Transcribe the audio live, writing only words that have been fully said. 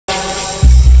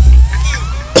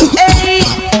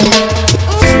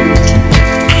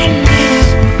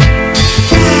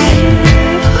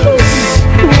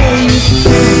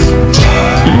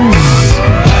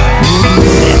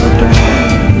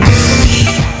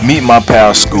Meet my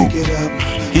pal Scoop.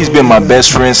 He's been my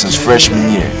best friend since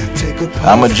freshman year.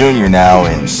 I'm a junior now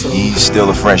and he's still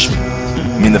a freshman.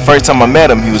 I mean, the first time I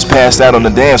met him, he was passed out on the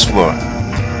dance floor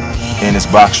in his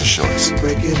boxer shorts.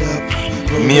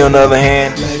 Me, on the other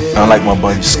hand, unlike my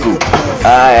buddy Scoop,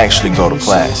 I actually go to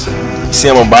class. You see,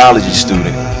 I'm a biology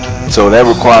student, so that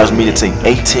requires me to take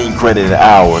 18 credited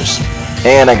hours,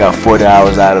 and I got 40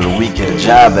 hours out of the week at a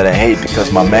job that I hate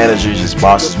because my manager just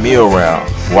bosses me around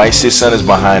while he sits on his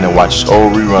behind and watches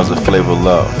old reruns of Flavor of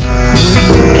Love.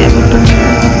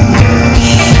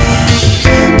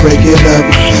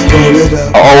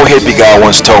 An old hippie guy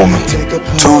once told me,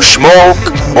 to smoke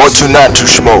or to not to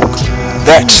smoke,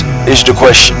 that is the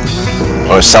question,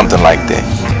 or something like that.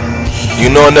 You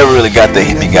know, I never really got the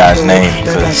hippie guy's name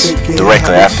because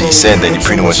directly after he said that, he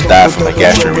pretty much died from a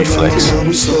gastric reflex.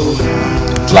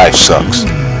 Life sucks.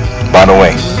 By the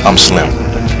way, I'm Slim.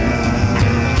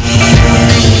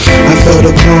 I felt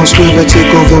a calm spirit take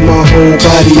over my whole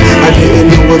body. I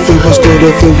didn't know if it was good,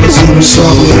 if it was even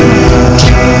sorry.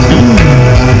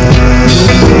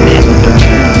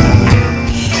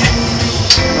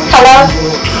 Hello?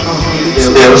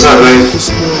 Yeah, what's up, babe?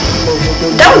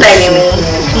 Don't baby me.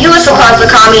 You were supposed to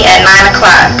call me at 9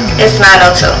 o'clock. It's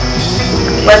 9:02.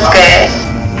 What's good?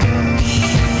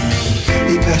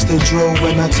 He passed the draw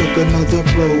when I took another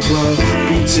blow, bro.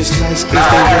 Beats is nice cause Nah, I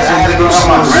had to go help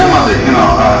my grandmother, you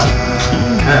know,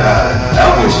 her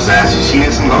elbow was ashy. She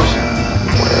needs some lotion.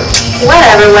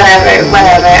 Whatever.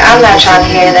 I'm not trying to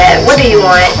hear that. What do you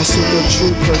want? I see the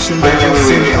true person. Wait,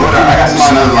 hold on. I got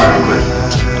some another line real quick.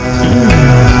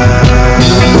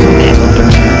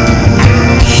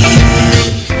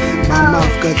 My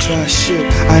mouth got dry shit.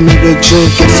 I need a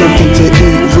drink and something to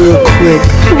eat real quick.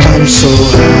 I'm so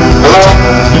high.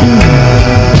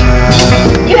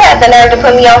 You had the nerve to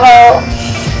put me on hold?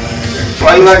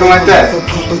 Why you acting like that?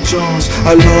 Papa John's.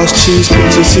 I lost cheese,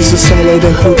 pizza, Caesar salad,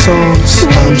 and croutons.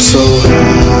 I'm so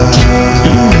high.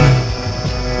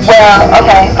 Well,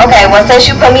 okay. Well, since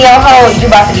you put me on hold, you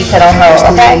about to be put on hold,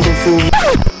 okay?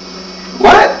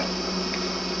 What?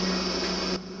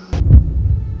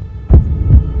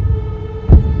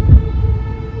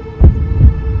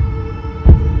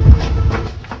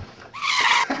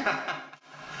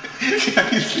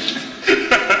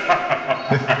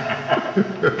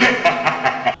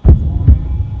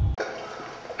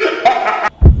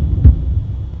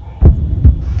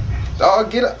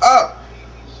 Dog, get up.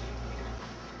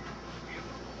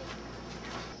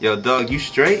 Yo, dog, you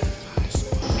straight?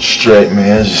 Straight,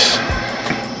 man. Just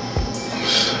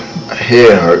my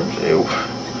head hurt.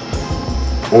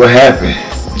 What happened?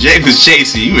 Jake was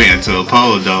chasing you, ran into a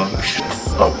pole, dog.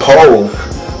 A pole?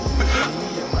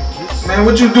 Man,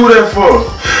 what'd you do that for?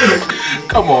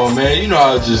 Come on, man. You know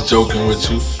I was just joking with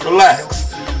you.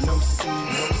 Relax.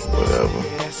 Whatever.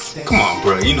 Come on,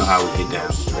 bro. You know how we get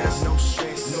down.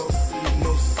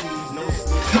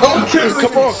 Come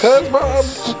on, cuz, bro.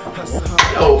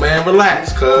 Yo, man,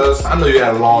 relax, cuz. I know you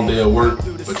had a long day of work,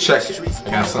 but check it.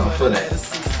 I got something for that.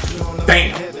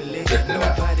 Bam! Check that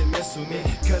out.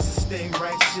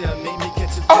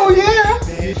 Oh, yeah?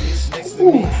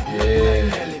 Ooh. Yeah.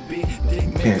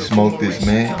 Can't smoke this,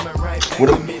 man.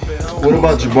 What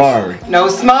about Jabari? No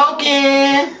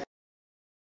smoking.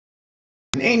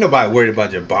 Ain't nobody worried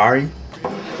about Jabari.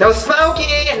 No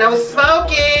smoking. No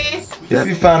smoking. If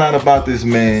you find out about this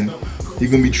man, you're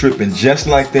gonna be tripping just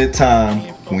like that time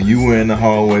when you were in the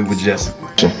hallway with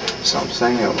Jessica. So I'm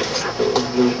saying it was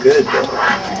really good, though.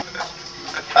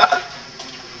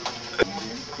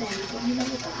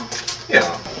 Yeah.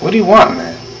 What do you want,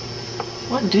 man?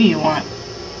 What do you want?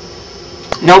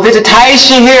 No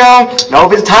visitation here. No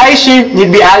visitation. Need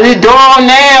to be out of the door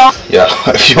now. Yeah,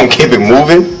 if you don't keep it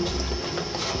moving.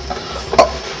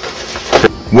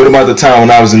 What about the time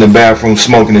when I was in the bathroom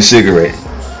smoking a cigarette?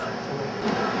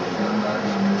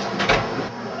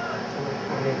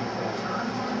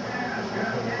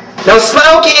 No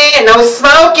smoking. No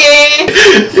smoking.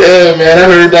 Yeah, man, I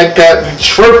heard that cat be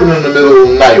chirping in the middle of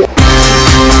the night.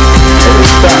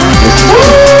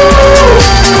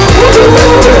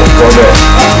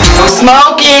 No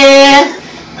smoking.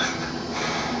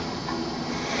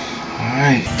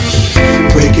 Alright.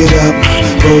 Break it up,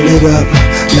 roll it up,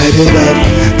 light it up,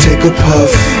 take a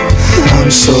puff. I'm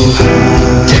so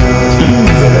high.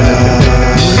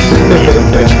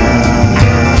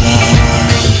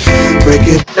 Break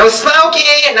it No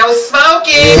smoking. No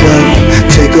smoking. up,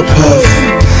 take a puff.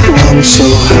 I'm so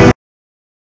high.